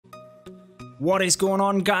What is going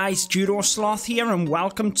on, guys? Judo Sloth here and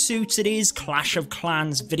welcome to today's Clash of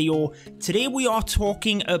Clans video. Today we are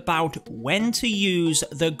talking about when to use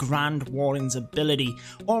the Grand Warden's ability.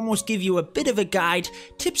 Almost give you a bit of a guide,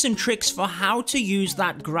 tips and tricks for how to use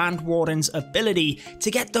that Grand Warden's ability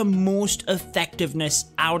to get the most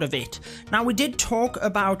effectiveness out of it. Now, we did talk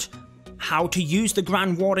about how to use the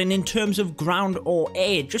Grand Warden in terms of ground or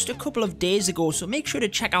air just a couple of days ago, so make sure to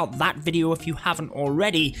check out that video if you haven't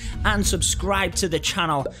already and subscribe to the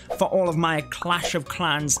channel for all of my Clash of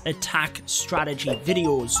Clans attack strategy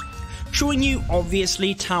videos. Showing you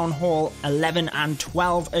obviously Town Hall 11 and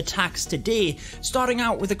 12 attacks today, starting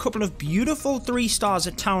out with a couple of beautiful 3 stars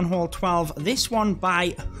at Town Hall 12, this one by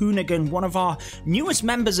Hoonigan, one of our newest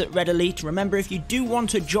members at Red Elite. Remember, if you do want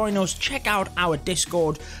to join us, check out our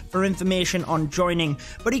Discord for information on joining.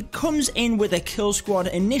 But he comes in with a kill squad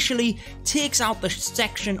initially, takes out the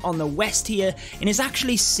section on the west here, and is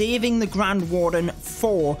actually saving the Grand Warden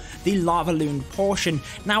for the LavaLoon portion.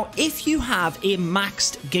 Now, if you have a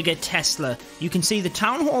maxed Giga Tesla, you can see the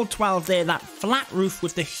Town Hall 12 there, that flat roof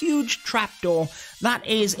with the huge trapdoor, that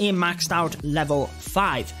is a maxed out level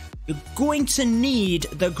 5. You're going to need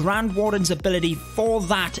the Grand Warden's ability for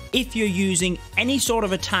that if you're using any sort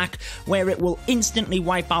of attack where it will instantly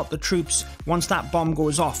wipe out the troops once that bomb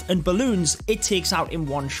goes off, and balloons it takes out in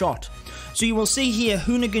one shot. So you will see here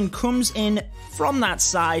Hoonigan comes in from that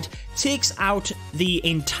side, takes out the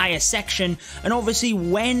entire section, and obviously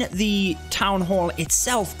when the Town Hall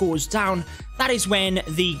itself goes down, that is when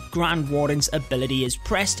the Grand Warden's ability is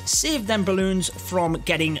pressed. Save them balloons from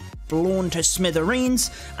getting blown to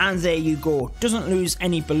smithereens, and there you go. Doesn't lose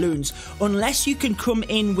any balloons unless you can come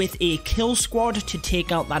in with a kill squad to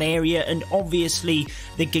take out that area, and obviously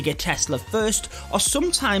the Giga Tesla first. Or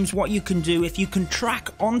sometimes what you can do, if you can track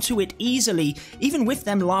onto it easily, even with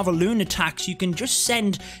them LavaLoon attacks, you can just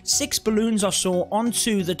send 6 balloons or so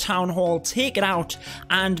onto the Town Hall, take it out,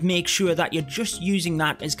 and make sure that you're just using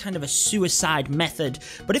that as kind of a suicide method.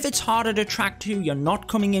 But if it's harder to track to, you're not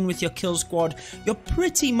coming in with your kill squad, you're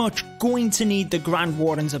pretty much going to need the Grand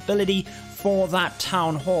Warden's ability for that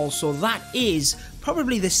Town Hall. So that is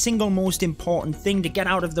probably the single most important thing to get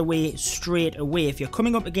out of the way straight away. If you're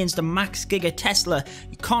coming up against a max Giga Tesla,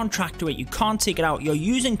 you can't track to it, you can't take it out, you're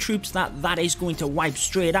using troops that is going to wipe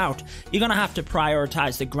straight out, you're going to have to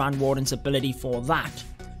prioritize the Grand Warden's ability for that.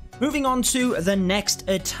 Moving on to the next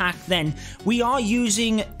attack then, we are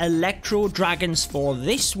using Electro Dragons for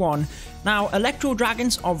this one. Now, Electro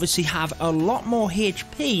Dragons obviously have a lot more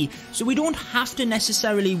HP, so we don't have to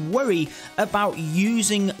necessarily worry about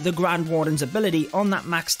using the Grand Warden's ability on that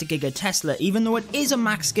maxed Giga Tesla. Even though it is a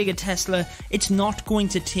maxed Giga Tesla, it's not going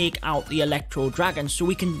to take out the Electro Dragons, so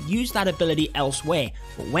we can use that ability elsewhere.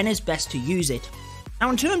 But when is best to use it? Now,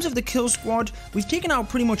 in terms of the kill squad, we've taken out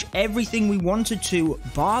pretty much everything we wanted to,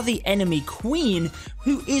 bar the enemy queen,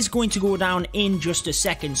 who is going to go down in just a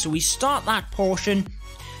second. So we start that portion.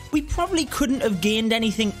 We probably couldn't have gained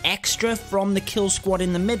anything extra from the kill squad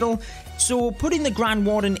in the middle, so putting the Grand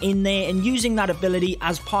Warden in there and using that ability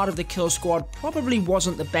as part of the kill squad probably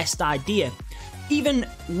wasn't the best idea. Even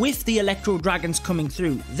with the Electro Dragons coming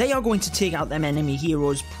through, they are going to take out them enemy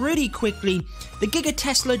heroes pretty quickly. The Giga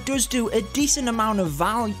Tesla does do a decent amount of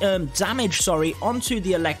damage onto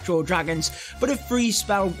the Electro Dragons, but a freeze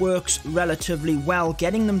spell works relatively well,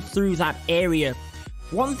 getting them through that area.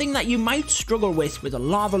 One thing that you might struggle with a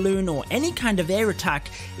LavaLoon or any kind of air attack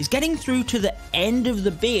is getting through to the end of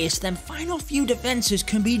the base. Them final few defenses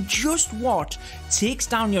can be just what takes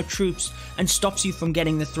down your troops and stops you from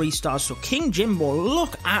getting the 3 stars. So King Jimbo,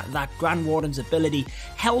 look at that Grand Warden's ability,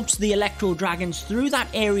 helps the Electro Dragons through that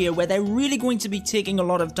area where they're really going to be taking a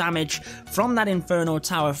lot of damage from that Inferno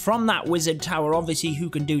Tower, from that Wizard Tower, obviously, who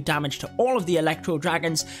can do damage to all of the Electro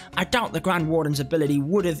Dragons. I doubt the Grand Warden's ability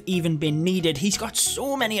would have even been needed. He's got so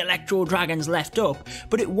many Electro Dragons left up,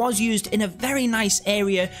 but it was used in a very nice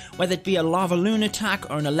area, whether it be a LavaLoon attack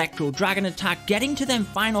or an Electro Dragon attack. Getting to them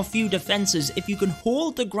final few defenses, if you can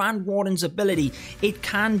hold the Grand Warden's ability, it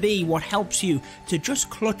can be what helps you to just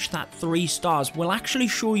clutch that 3 stars. We'll actually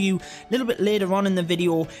show you a little bit later on in the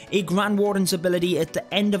video a Grand Warden's ability at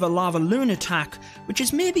the end of a LavaLoon attack, which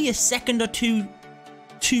is maybe a second or two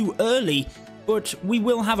too early, but we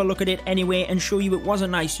will have a look at it anyway and show you it was a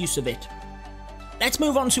nice use of it. Let's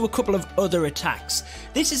move on to a couple of other attacks.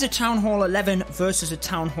 This is a Town Hall 11 versus a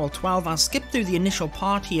Town Hall 12. I'll skip through the initial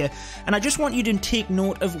part here, and I just want you to take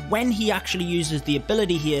note of when he actually uses the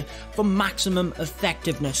ability here for maximum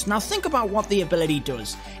effectiveness. Now think about what the ability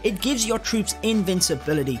does. It gives your troops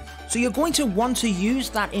invincibility. So you're going to want to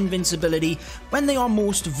use that invincibility when they are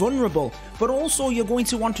most vulnerable, but also you're going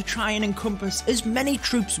to want to try and encompass as many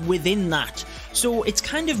troops within that. So it's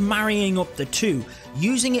kind of marrying up the two,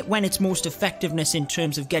 using it when it's most effectiveness in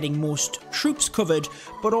terms of getting most troops covered,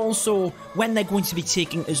 but also when they're going to be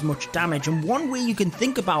taking as much damage. And one way you can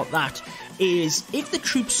think about that is if the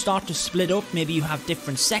troops start to split up, maybe you have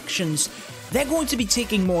different sections, they're going to be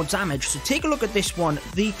taking more damage. So take a look at this one.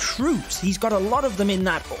 The troops, he's got a lot of them in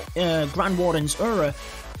that Grand Warden's era,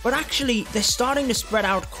 but actually they're starting to spread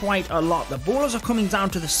out quite a lot. The bowlers are coming down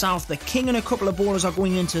to the south, the king and a couple of bowlers are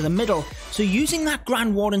going into the middle. So using that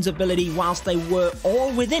Grand Warden's ability whilst they were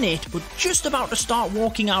all within it, but just about to start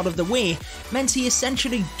walking out of the way, meant he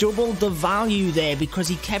essentially doubled the value there because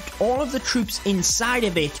he kept all of the troops inside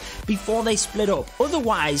of it before they split up.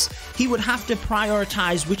 Otherwise, he would have to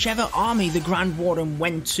prioritize whichever army the Grand Warden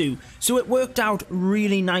went to. So it worked out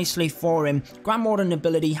really nicely for him. Grand Warden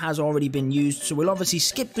ability has already been used, so we'll obviously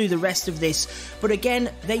skip through the rest of this. But again,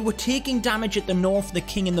 they were taking damage at the north, the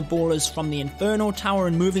king and the bowlers from the Inferno Tower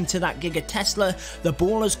and moving to that Giga Tesla. The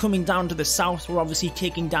bowlers coming down to the south were obviously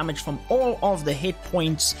taking damage from all of the hit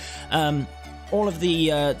points, all of the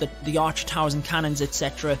archer towers and cannons,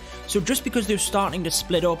 etc. So just because they're starting to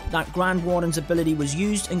split up, that Grand Warden's ability was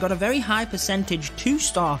used and got a very high percentage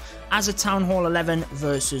 2-star as a Town Hall 11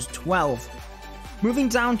 versus 12. Moving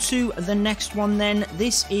down to the next one then,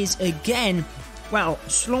 this is again, well,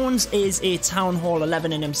 Sloan's is a Town Hall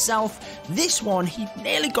 11 in himself. This one, he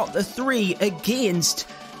nearly got the 3 against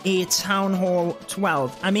a Town Hall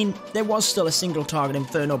 12. I mean, there was still a single target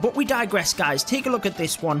Inferno, but we digress, guys. Take a look at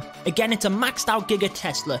this one. Again, it's a maxed out Giga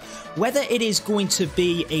Tesla. Whether it is going to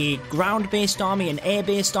be a ground-based army, an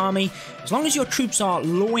air-based army, as long as your troops are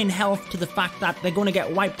low in health to the fact that they're going to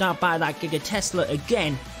get wiped out by that Giga Tesla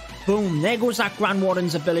again, boom, there goes that Grand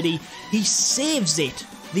Warden's ability. He saves it.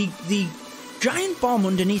 The giant bomb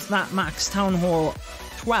underneath that max Town Hall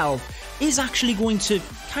 12 is actually going to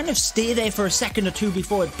kind of stay there for a second or two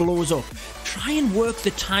before it blows up. Try and work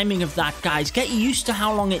the timing of that, guys. Get used to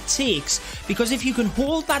how long it takes, because if you can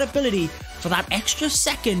hold that ability for that extra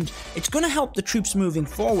second, it's going to help the troops moving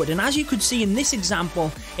forward. And as you could see in this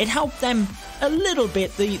example, it helped them a little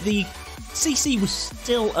bit. The CC was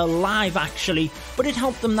still alive actually, but it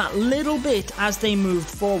helped them that little bit as they moved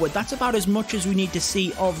forward. That's about as much as we need to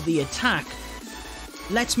see of the attack.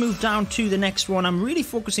 Let's move down to the next one. I'm really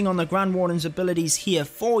focusing on the Grand Warden's abilities here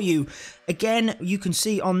for you. Again, you can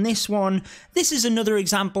see on this one, this is another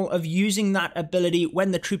example of using that ability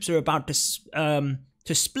when the troops are about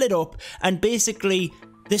to split up, and basically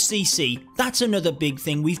the CC, that's another big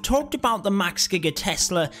thing. We've talked about the Max Giga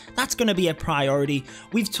Tesla, that's going to be a priority.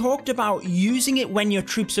 We've talked about using it when your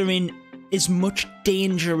troops are in as much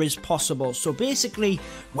danger as possible. So basically,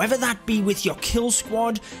 whether that be with your kill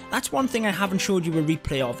squad, that's one thing I haven't showed you a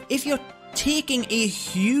replay of. If you're taking a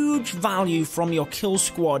huge value from your kill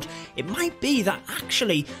squad, it might be that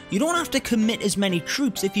actually you don't have to commit as many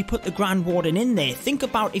troops if you put the Grand Warden in there. Think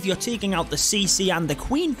about if you're taking out the CC and the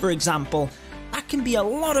Queen, for example. That can be a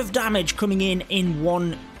lot of damage coming in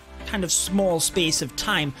one kind of small space of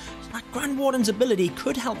time. So that Grand Warden's ability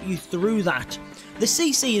could help you through that. The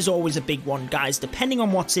CC is always a big one, guys, depending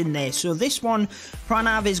on what's in there. So this one,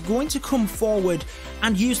 Pranav is going to come forward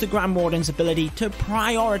and use the Grand Warden's ability to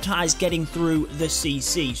prioritize getting through the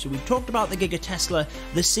CC. So we've talked about the Giga Tesla,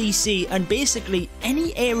 the CC, and basically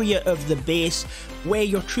any area of the base where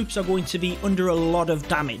your troops are going to be under a lot of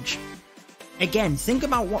damage. Again, think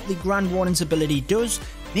about what the Grand Warden's ability does.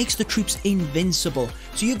 Makes the troops invincible,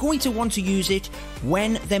 so you're going to want to use it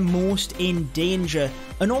when they're most in danger,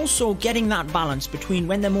 and also getting that balance between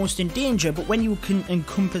when they're most in danger but when you can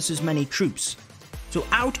encompass as many troops. So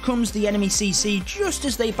out comes the enemy CC. Just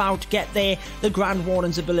as they about to get there, the Grand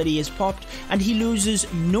Warden's ability is popped and he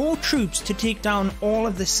loses no troops to take down all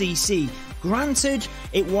of the CC. Granted,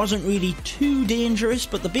 it wasn't really too dangerous,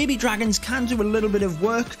 but the baby dragons can do a little bit of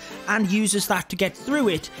work and uses that to get through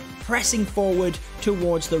it, pressing forward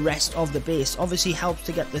towards the rest of the base. Obviously helps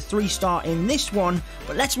to get the 3-star in this one,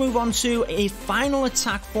 but let's move on to a final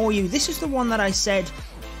attack for you. This is the one that I said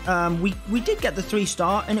we did get the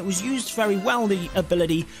 3-star and it was used very well, the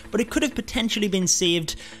ability, but it could have potentially been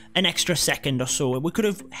saved an extra second or so. We could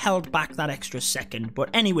have held back that extra second, but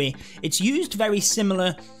anyway, it's used very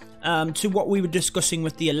similar to what we were discussing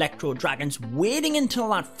with the Electro Dragons, waiting until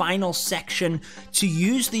that final section to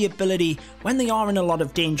use the ability when they are in a lot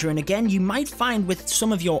of danger. And again, you might find with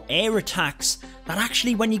some of your air attacks that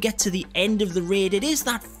actually when you get to the end of the raid, it is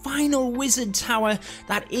that final wizard tower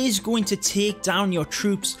that is going to take down your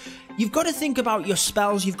troops. You've got to think about your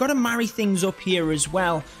spells, you've got to marry things up here as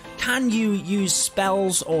well. Can you use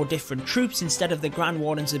spells or different troops instead of the Grand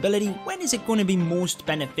Warden's ability? When is it going to be most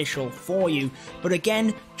beneficial for you? But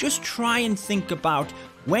again, just try and think about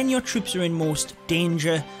when your troops are in most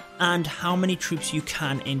danger and how many troops you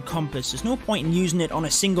can encompass. There's no point in using it on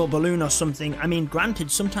a single balloon or something. I mean,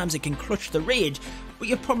 granted, sometimes it can clutch the raid, but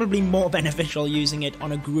you're probably more beneficial using it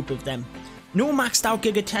on a group of them. No maxed out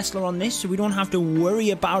Giga Tesla on this, so we don't have to worry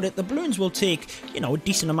about it. The balloons will take, you know, a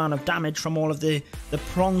decent amount of damage from all of the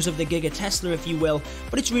prongs of the Giga Tesla, if you will,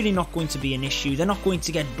 but it's really not going to be an issue. They're not going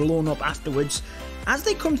to get blown up afterwards. As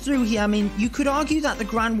they come through here, I mean, you could argue that the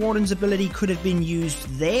Grand Warden's ability could have been used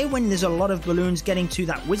there when there's a lot of balloons getting to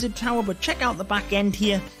that wizard tower, but check out the back end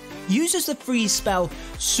here. Uses the freeze spell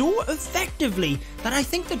so effectively that I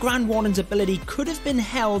think the Grand Warden's ability could have been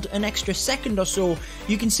held an extra second or so.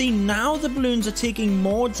 You can see now the balloons are taking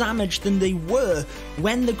more damage than they were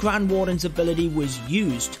when the Grand Warden's ability was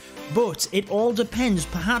used. But it all depends.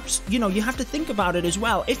 Perhaps, you know, you have to think about it as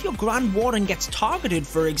well. If your Grand Warden gets targeted,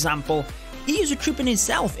 for example, he is a troop in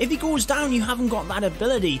himself. If he goes down, you haven't got that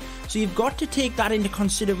ability. So you've got to take that into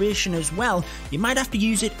consideration as well. You might have to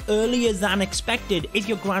use it earlier than expected if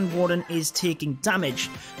your Grand Warden is taking damage.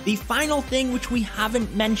 The final thing, which we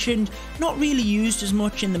haven't mentioned, not really used as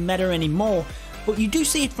much in the meta anymore, but you do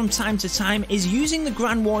see it from time to time, is using the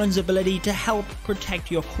Grand Warden's ability to help protect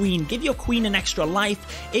your queen. Give your queen an extra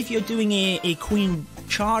life. If you're doing a queen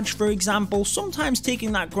charge, for example, sometimes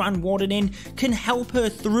taking that Grand Warden in can help her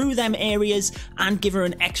through them areas and give her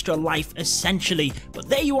an extra life, essentially. But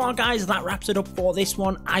there you are, guys. That wraps it up for this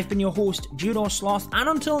one. I've been your host, Judo Sloth, and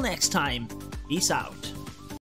until next time, peace out.